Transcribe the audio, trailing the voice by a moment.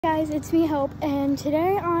Guys, it's me, Hope, and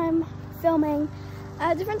today I'm filming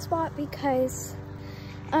a different spot because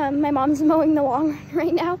my mom's mowing the lawn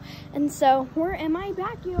right now, and so we're in my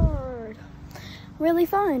backyard. Really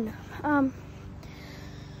fun.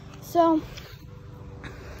 So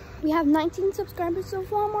we have 19 subscribers, so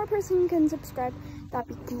if one more person can subscribe, that'd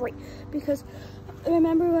be great, because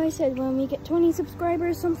remember what I said, when we get 20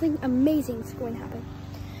 subscribers, something amazing is going to happen.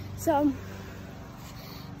 So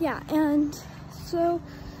yeah, and so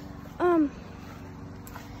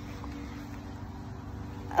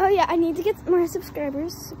oh yeah, I need to get more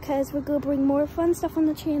subscribers because we're gonna bring more fun stuff on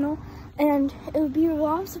the channel, and it would be a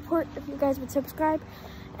lot of support if you guys would subscribe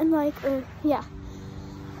and like, or yeah,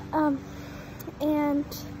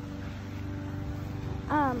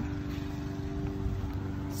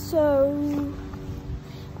 so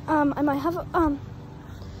I might have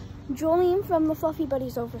Jolene from the Fluffy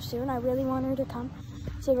Buddies over soon. I really want her to come,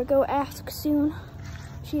 so we'll go ask soon.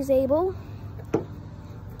 She's able,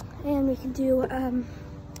 and we can do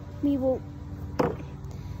we will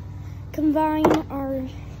combine our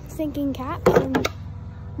thinking caps and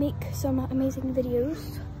make some amazing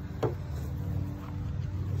videos.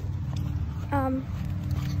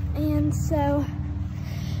 And so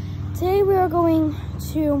today we are going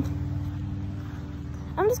to,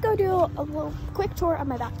 I'm just going to do a little quick tour of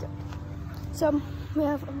my backyard. So we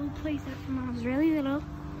have a little play set from when I was really little.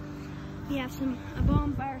 We have a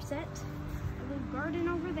bonfire set, a little garden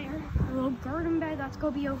over there, a little garden bed that's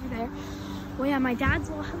gonna be over there. We have my dad's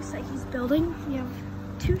little house that he's building. We have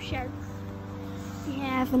 2 sheds. We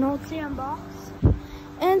have an old sandbox.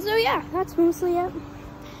 And so yeah, that's mostly it.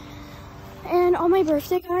 And on my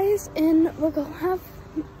birthday, guys, and we're gonna have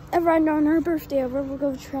a run on her birthday over. We're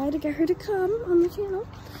gonna try to get her to come on the channel.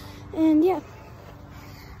 And yeah,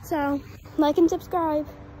 so like and subscribe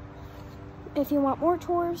if you want more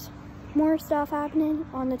tours, more stuff happening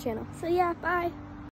on the channel. So yeah, bye.